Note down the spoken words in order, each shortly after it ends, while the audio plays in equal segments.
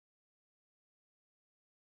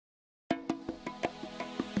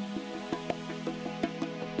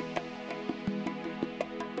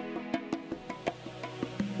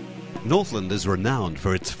Northland is renowned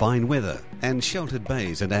for its fine weather and sheltered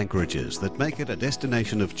bays and anchorages that make it a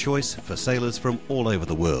destination of choice for sailors from all over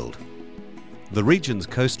the world. The region's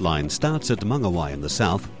coastline starts at Mangawai in the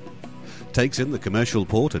south, takes in the commercial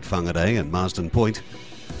port at Whangarei and Marsden Point,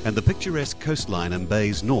 and the picturesque coastline and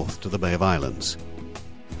bays north to the Bay of Islands.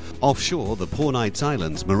 Offshore, the Poor Knights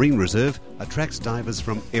Islands Marine Reserve attracts divers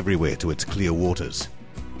from everywhere to its clear waters.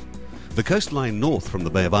 The coastline north from the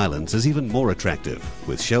Bay of Islands is even more attractive,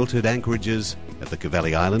 with sheltered anchorages at the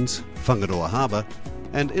Cavalli Islands, Whangaroa Harbour,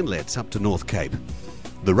 and inlets up to North Cape.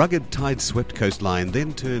 The rugged tide-swept coastline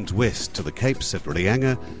then turns west to the capes at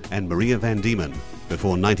Rilianga and Maria van Diemen,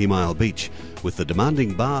 before 90 Mile Beach, with the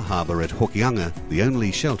demanding bar harbour at Hokianga the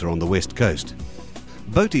only shelter on the west coast.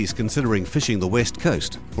 Boaties considering fishing the west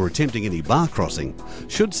coast or attempting any bar crossing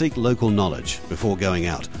should seek local knowledge before going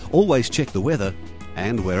out. Always check the weather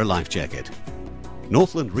and wear a life jacket.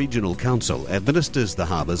 Northland Regional Council administers the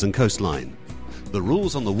harbours and coastline. The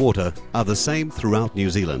rules on the water are the same throughout New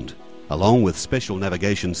Zealand, along with special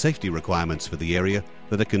navigation safety requirements for the area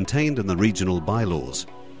that are contained in the regional bylaws.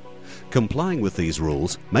 Complying with these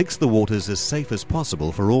rules makes the waters as safe as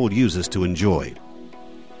possible for all users to enjoy.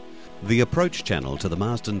 The approach channel to the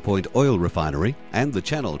Marsden Point oil refinery and the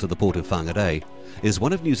channel to the port of Whangarei is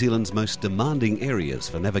one of New Zealand's most demanding areas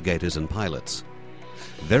for navigators and pilots.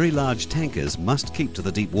 Very large tankers must keep to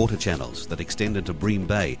the deep water channels that extend into Bream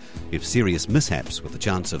Bay if serious mishaps with the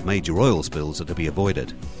chance of major oil spills are to be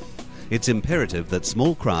avoided. It's imperative that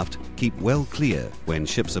small craft keep well clear when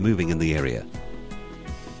ships are moving in the area.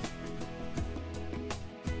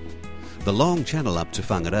 The long channel up to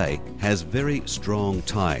Whangarei has very strong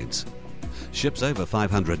tides. Ships over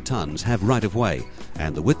 500 tonnes have right-of-way,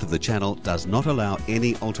 and the width of the channel does not allow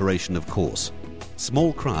any alteration of course.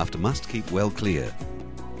 Small craft must keep well clear.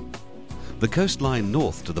 The coastline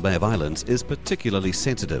north to the Bay of Islands is particularly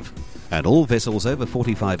sensitive, and all vessels over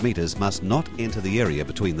 45 metres must not enter the area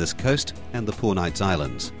between this coast and the Poor Knights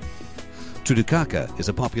Islands. Tutukaka is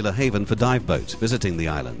a popular haven for dive boats visiting the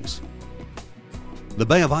islands. The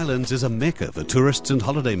Bay of Islands is a mecca for tourists and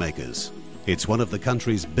holidaymakers. It's one of the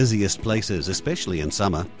country's busiest places, especially in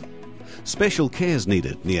summer. Special care's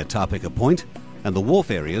needed near Tapeka Point and the wharf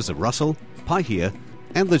areas of Russell, Paihia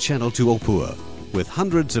and the channel to Opua, with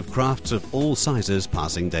hundreds of crafts of all sizes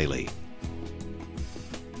passing daily.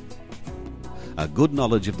 A good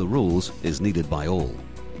knowledge of the rules is needed by all.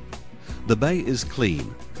 The bay is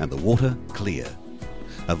clean and the water clear.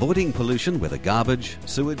 Avoiding pollution, whether garbage,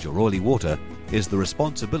 sewage or oily water, is the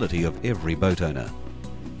responsibility of every boat owner.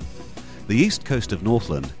 The east coast of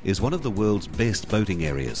Northland is one of the world's best boating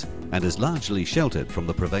areas and is largely sheltered from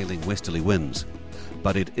the prevailing westerly winds.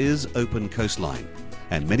 But it is open coastline,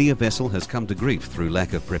 and many a vessel has come to grief through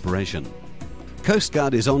lack of preparation. Coast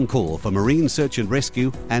Guard is on call for marine search and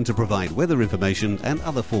rescue and to provide weather information and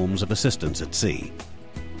other forms of assistance at sea.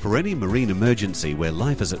 For any marine emergency where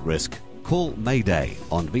life is at risk, call Mayday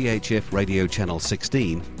on VHF radio channel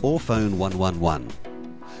 16 or phone 111.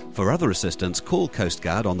 For other assistance, call Coast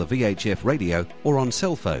Guard on the VHF radio or on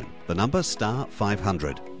cell phone, the number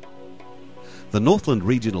 *500. The Northland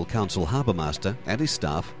Regional Council Harbour Master and his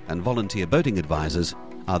staff and volunteer boating advisors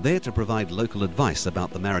are there to provide local advice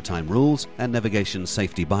about the maritime rules and navigation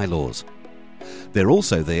safety bylaws. They're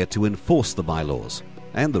also there to enforce the bylaws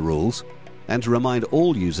and the rules and to remind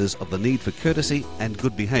all users of the need for courtesy and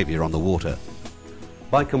good behaviour on the water.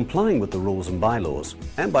 By complying with the rules and bylaws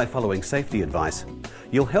and by following safety advice,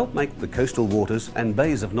 you'll help make the coastal waters and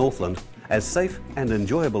bays of Northland as safe and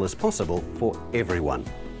enjoyable as possible for everyone.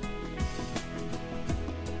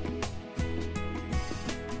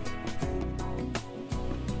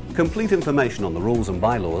 Complete information on the rules and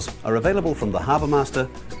bylaws are available from the Harbour Master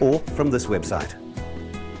or from this website.